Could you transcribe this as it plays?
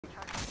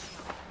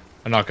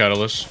I knock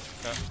Catalyst.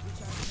 Okay.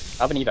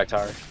 I have an evac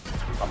tower.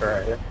 I'll be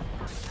right here.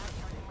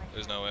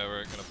 There's no way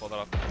we're gonna pull that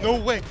off. No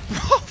way!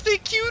 They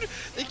queued!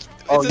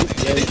 Oh,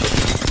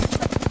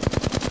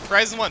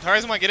 Horizon 1,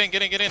 get in.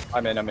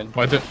 I'm in.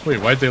 Why'd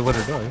they let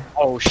her die?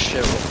 Oh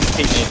shit.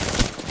 Hate me.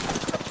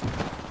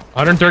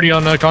 130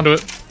 on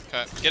conduit.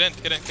 Okay, get in.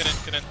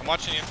 I'm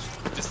watching you.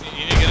 Just you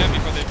need to get in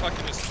before they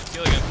fucking just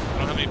steal again. I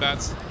don't have any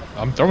bats.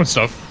 I'm throwing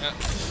stuff. Yeah.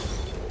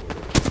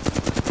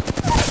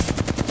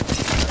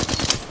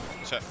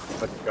 Shit.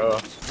 Let's go.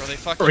 Bro, they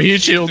fucking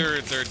shield.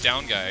 their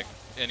down guy,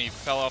 and he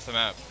fell off the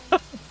map.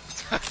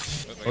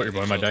 Oh, your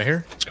boy might die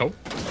here. Let's go.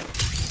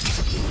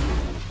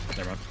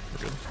 Never mind. We're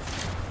good.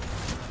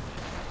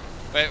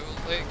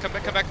 Wait, come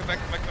back.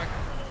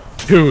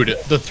 Dude,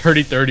 the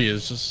 30-30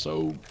 is just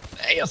so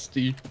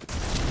nasty.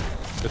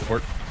 Good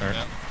port. Alright.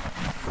 Yeah.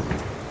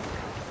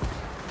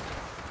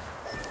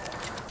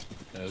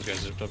 Yeah, those guys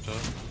zipped up top.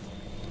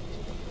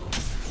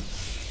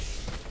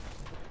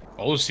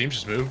 All those teams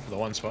just moved to the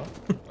one spot.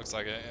 Looks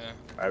like it, yeah.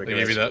 Alright, They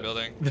gave you that.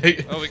 Building.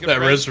 Oh, we can that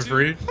res for too.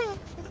 free.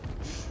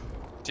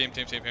 Team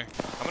here.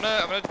 I'm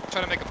gonna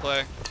try to make a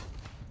play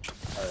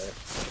Alright.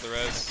 for the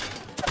res.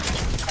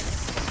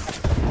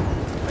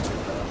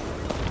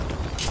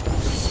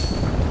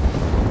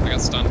 I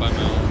got stunned by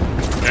Mel.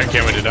 I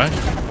can't wait to die.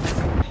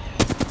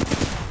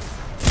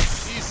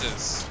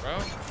 Jesus, bro.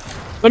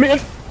 Let me in.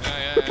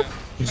 Yeah.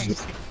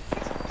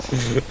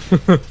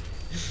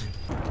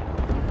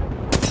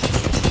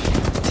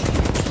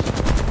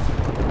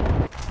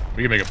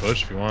 We can make a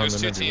push if you want.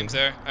 There's two teams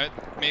there.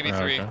 Maybe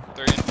three. Okay.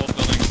 They're in both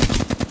buildings.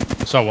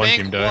 I saw one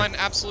Bank team die. one,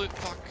 absolute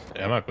fuck.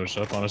 Yeah, I might push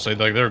up, honestly.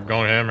 Like, they're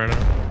going ham right now.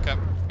 Okay,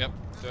 yep.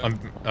 Do it.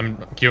 I'm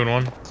queuing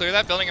one. Clear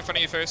that building in front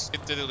of you first.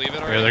 Did they leave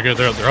it already? Yeah, they're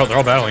good. They're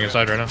all battling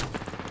inside right now.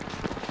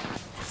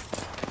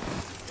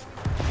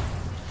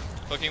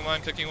 Cooking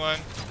one.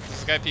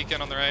 There's a guy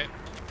peeking on the right.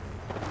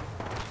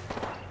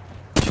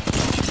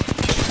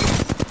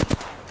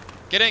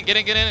 Get in.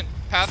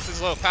 Path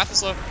is low.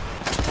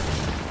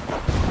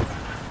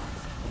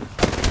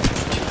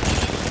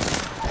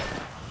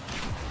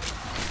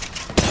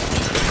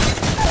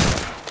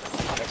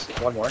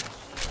 Next, one more.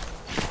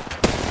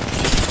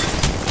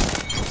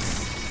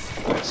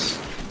 Nice.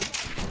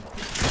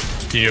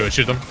 Can you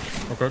shoot them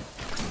real quick?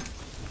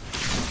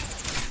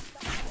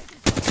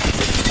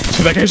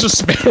 Dude, that guy's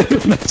just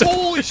spamming.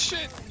 Holy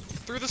shit!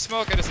 Through the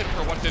smoke, I just hit him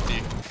for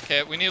 150.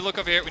 Okay, we need to look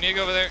over here. We need to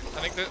go over there.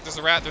 I think there's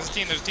a rat. There's a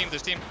team.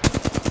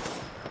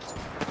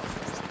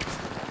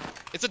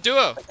 It's a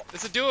duo.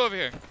 Over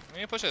here. We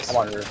need to push this. Come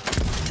on, here.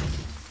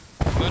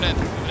 Move it in.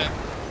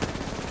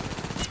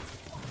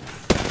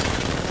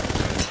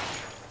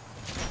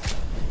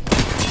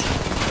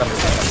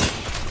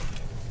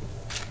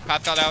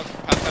 Path got out.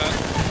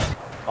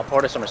 I'll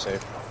port it somewhere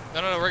safe.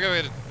 No, we're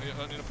good. We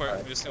don't need to port.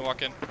 Right. We just need to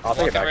walk in. I'll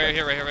take it back. Right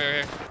here.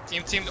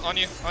 Team on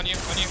you.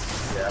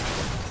 Yeah.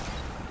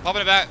 Pop in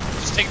the back.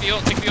 Just take the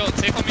ult.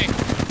 Safe on me.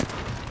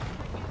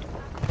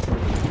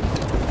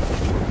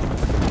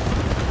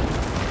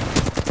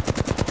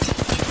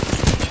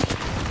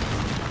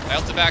 I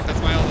ulted back.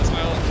 That's my ult.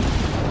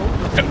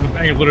 The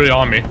bang is literally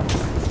on me.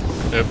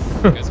 Yep.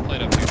 You guys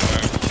played up too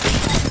far.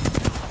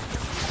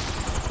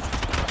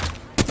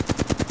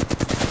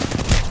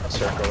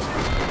 Circle.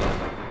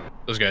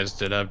 Those guys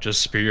did have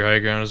just superior high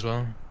ground as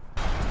well.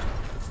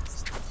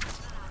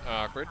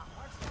 Awkward.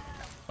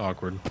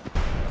 Awkward.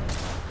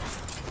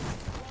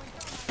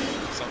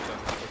 Something.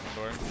 Open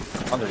door.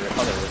 Under it.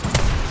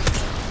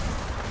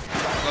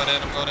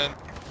 I'm going in.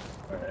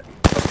 Alright.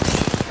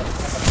 I'm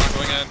not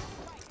going in.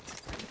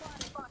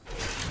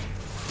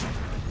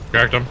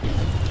 Cracked him.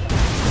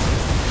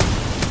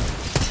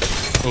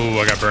 Ooh,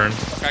 I got burned.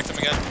 Cracked him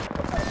again.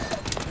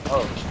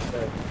 Oh,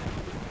 shit.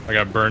 I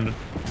got burned.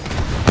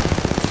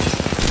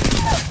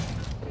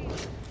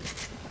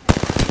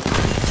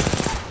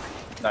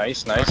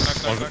 Nice. Knock.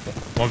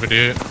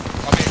 158.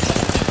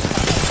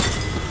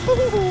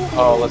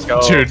 Oh, let's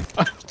go. Dude,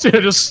 I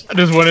just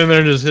went in there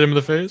and just hit him in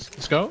the face.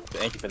 Let's go.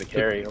 Thank you for the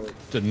carry.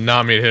 Did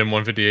not mean to hit him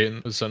 158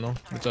 in the Sentinel.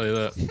 I'll tell you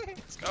that.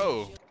 Let's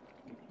go.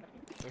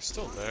 They're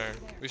still there.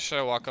 We should try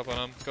to walk up on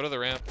them. Go to the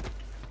ramp.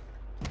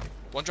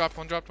 One drop. He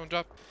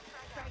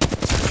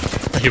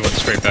went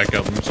straight back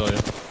up, let me tell you.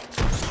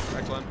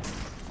 Cracked one.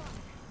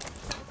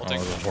 Oh, that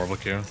was a horrible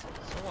kill.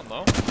 Someone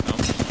low? No.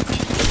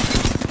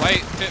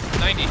 White,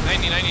 90.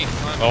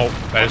 Oh,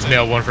 I just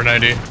nailed one for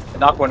 90.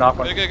 Knock one.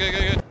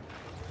 Good.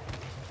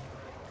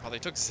 Oh, they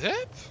took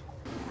zip?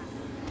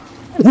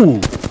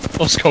 Ooh,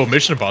 let's go.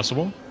 Mission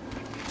Impossible.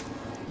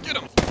 Get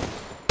him.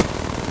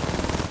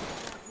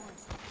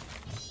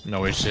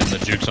 No, he's hitting the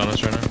jukes on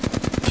us right now.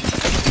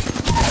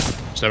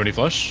 70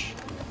 flush.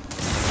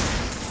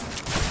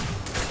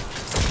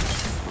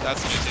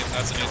 That's a new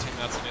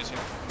team.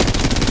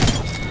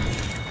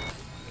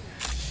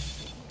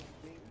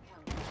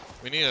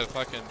 We need to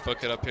fucking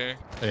book it up here.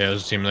 Yeah,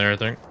 there's a team there, I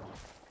think.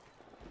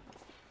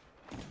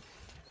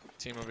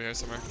 Team over here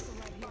somewhere.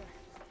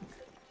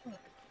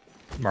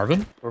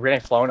 Marvin? We're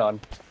getting flown on.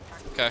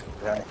 Okay.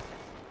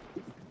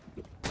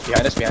 Yeah.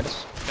 Behind us, behind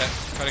us. Okay,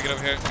 try to get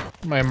over here.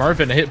 My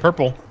Marvin hit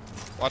purple.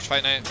 Watch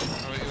fight night.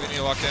 We need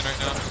to walk in right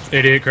now.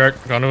 88 crack.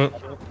 Conduit.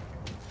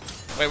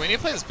 Wait, we need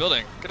to play this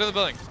building. Get to the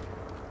building.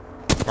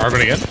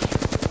 Marvin again.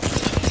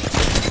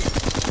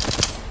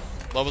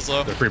 Low was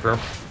low. They're free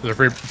purple. They're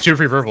free. 2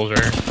 free purples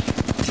right here.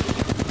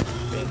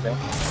 Main thing.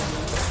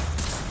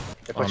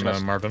 They're pushing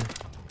us. Marvin.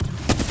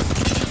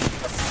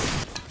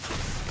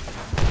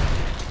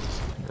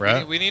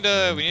 Rat. We need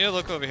to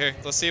look over here.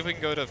 Let's see if we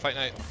can go to fight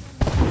night.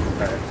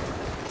 Alright.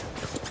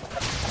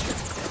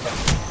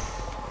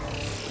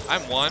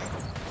 I'm 1.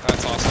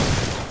 That's awesome.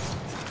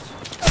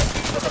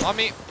 On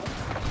me.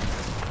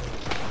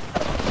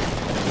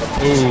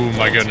 Ooh,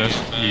 my Oh, goodness.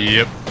 geez, man.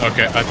 Yep.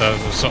 Okay, I thought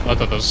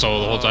that was solo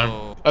the whole time.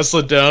 I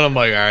slid down. I'm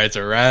like, all right, it's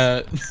a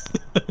rat.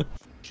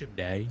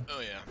 Chimney. Oh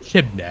yeah.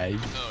 Chimney. Oh yeah.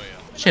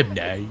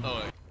 Chimney.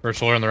 Oh yeah. First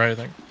floor on the right, I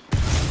think.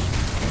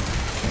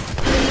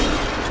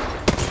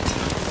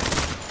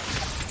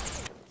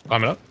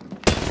 Climbing up.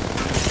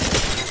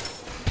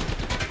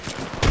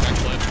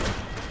 Excellent.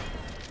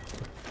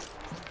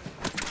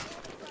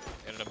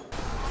 Ended him.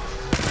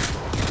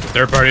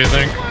 Third party, I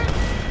think.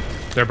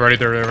 Third party.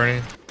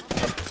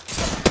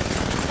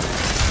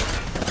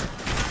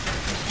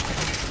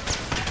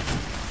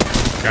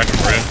 Catch him,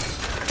 Brad.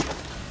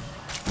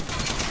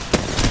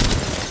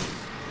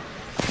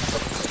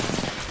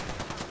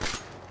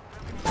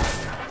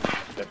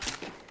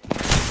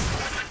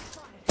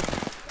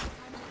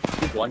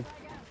 Keep one.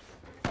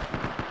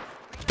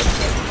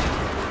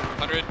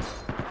 100.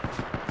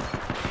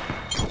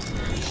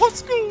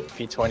 Let's go.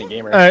 P20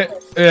 gamer. Alright,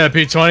 yeah,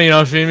 P20, you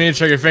know, feed me,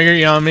 check your finger,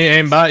 you know me,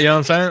 aim bot, you know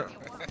what I'm saying?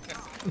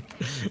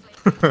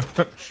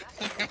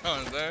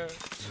 Oh, there.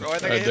 Bro, I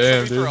think I hit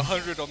Damn, somebody for dude.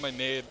 100 on my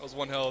nade. I was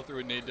 1 health, threw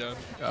a nade down.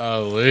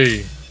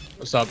 Golly.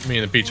 Stop me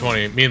and the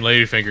P20. Me and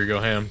Ladyfinger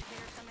go ham.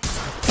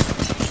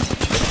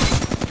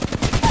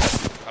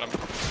 Got him.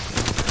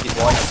 Keep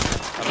one.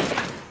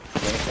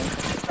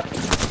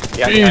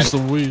 Behind, Jeez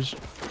behind. Louise.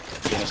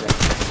 Behind.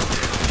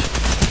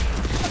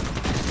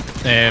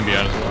 And be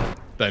honest, well.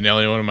 That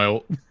nailing one of my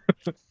ult. What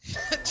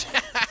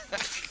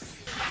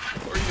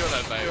are you doing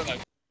that night?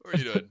 What are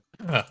you doing?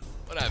 What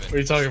What happened? are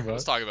you talking about?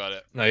 Let's talk about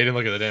it. No, you didn't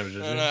look at the damage,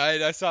 did you? No,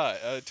 I saw it.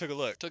 I took a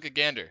look. Took a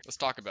gander. Let's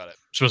talk about it.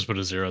 You're supposed to put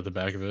a 0 at the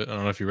back of it. I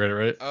don't know if you read it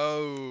right.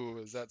 Oh,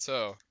 is that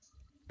so?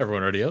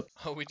 Everyone already up?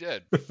 Oh, we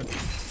did.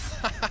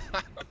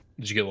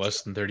 Did you get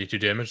less than 32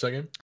 damage that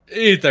game?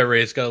 Eat that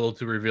race. Got a little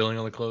too revealing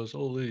on the close.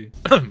 Holy.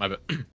 My bad.